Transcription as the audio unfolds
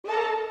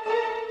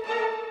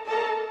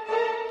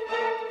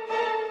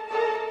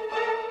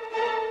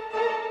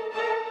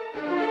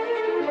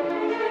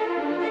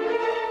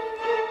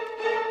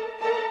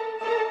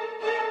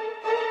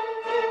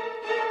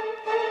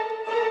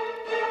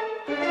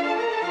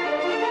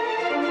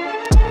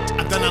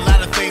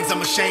things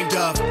I'm ashamed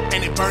of,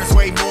 and it burns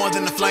way more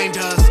than the flame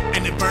does,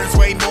 and it burns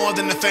way more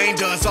than the fame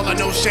does. All I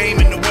know, shame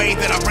in the way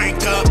that I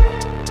ranked up.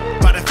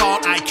 By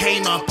default, I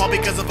came up, all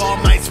because of all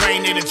night's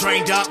rain, it had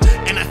drained up.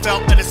 And I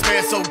felt the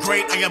despair so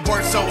great, I had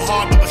worked so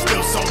hard, but was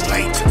still so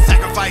late.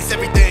 Sacrifice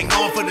everything,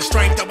 all for the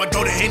strength. I would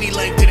go to any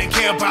length, didn't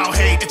care about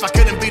hate. If I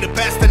couldn't be the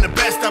best, then the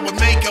best I would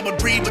make. I would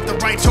breathe with the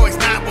right choice,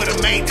 not with a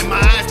mate. In my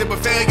eyes, there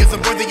were failures,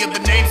 unworthy of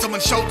the name. So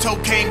when Shoto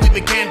came, we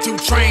began to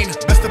train.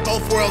 Best of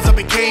both worlds, I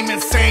became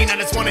insane. I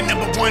just wanted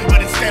number one,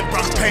 but instead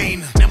brought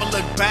pain. Never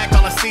look back,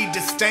 all I see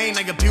disdain.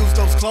 I abused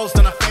those close,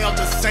 then I failed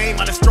the same.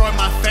 I destroyed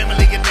my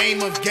family in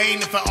name of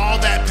gain. And for all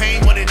that pain,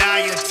 what did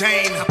I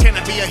attain? How can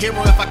I be a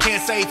hero if I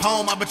can't save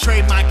home? I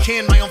betrayed my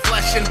kin, my own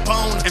flesh and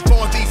bone. And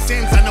for these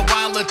sins, I know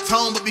I'll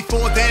atone. But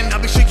before then,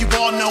 I'll be sure you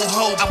all know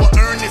hope. I will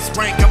earn this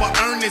rank, I will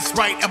earn this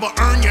right. I will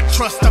earn your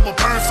trust, I will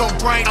burn so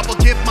bright. I will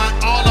give my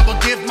all, I will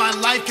give my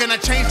life. Can I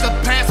change the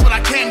past? What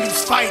I can do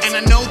is fight. And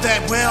I know that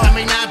well, I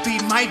may not be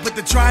might, but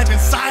the drive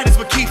inside is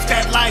what keeps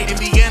that light. In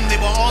the end, they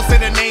will all say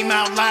their name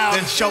out loud.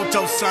 Then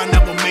Shoto, son,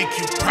 I will make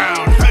you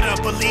proud. Better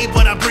believe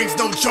what I bring's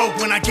no joke.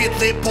 When I get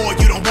lit, boy,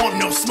 you don't want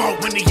no smoke.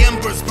 When the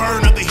embers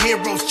burn, other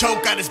heroes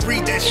choke. I just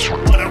breathe that shit,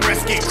 but the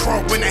rest get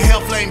croaked. When the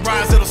hell flame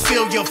rise, it'll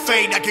seal your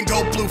fate. I can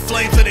go blue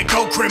flames, let it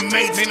go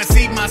cremates. And I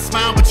see my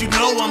smile, but you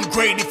know I'm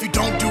great. If you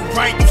don't do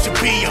right, you should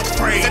be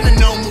afraid. And the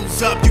no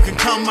moves up, you can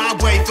come my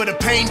way. For the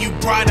pain you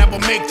brought, I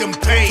will make them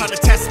pay. Try to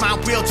test my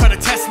will, try to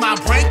test my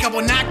rank. I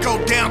will not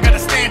go down, gotta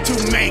stand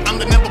to make. I'm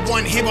the number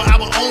one hero, I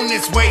will own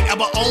this weight. I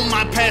will own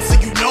my past, so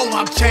you know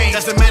I've changed.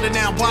 Doesn't matter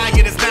now why,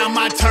 it is now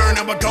my turn.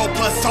 I will go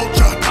plus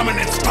soldier,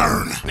 dominance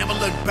burn. Never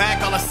look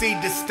back, all I see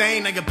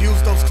disdain. I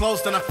abused those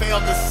close, then I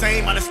failed the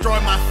same. I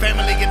destroyed my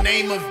family in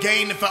name of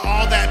gain. And for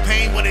all that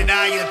pain, what did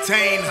I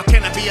attain? How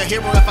can I be a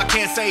hero if I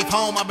can't save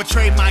home? I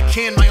betrayed my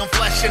kin, my own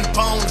flesh and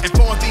bone. And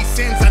for these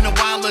sins, I know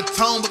I'll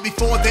atone. But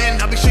before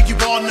then, I'll be sure you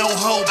all know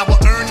hope. I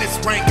will earn this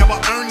rank, I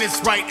will earn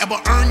this right. I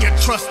will earn your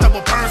trust, I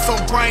will burn so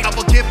bright. I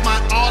will give my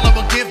all, I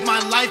will give my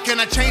life. Can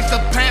I change the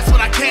past?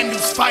 What I can do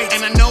is fight.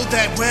 And I know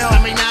that well,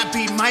 I may not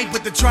be might,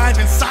 but the drive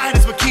inside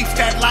is what keeps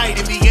that light.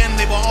 In the end,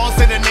 they will all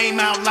say their name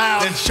out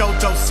loud. Then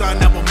Shoto, son,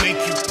 I will make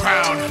you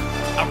proud.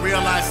 I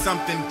realized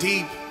something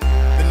deep.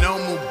 The no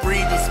move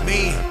breed was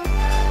me.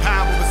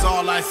 Power was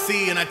all I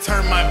see, and I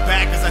turned my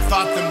back as I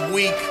thought them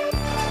weak.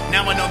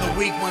 Now I know the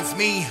weak one's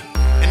me,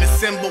 and the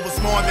symbol was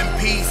more than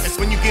peace. It's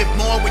when you give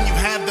more when you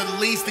have the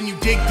least, and you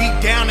dig deep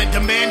down and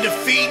demand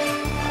defeat.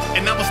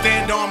 And I will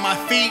stand on my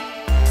feet,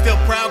 still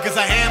proud cause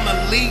I am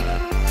elite.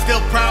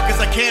 Still proud cause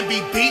I can't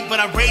be beat, but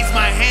I raise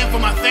my hand for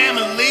my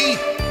family.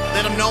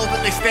 Let them know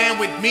that they stand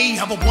with me.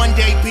 I will one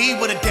day be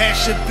what a dad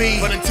should be.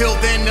 But until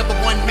then, number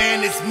one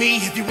man is me.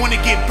 If you wanna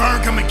get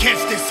burned, come and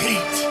catch this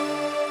heat.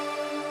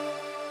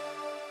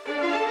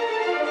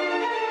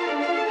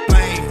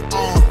 Flame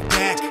on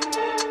deck,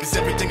 cause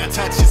everything I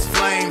touch is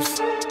flames.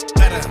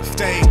 Better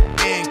stay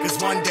in,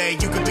 cause one day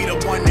you could be the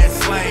one that's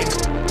slain.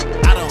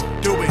 I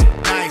don't do it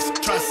nice,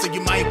 trust, so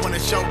you might wanna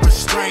show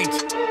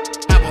restraint.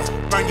 I will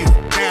burn you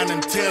down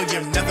until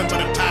you're nothing but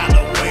a pile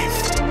of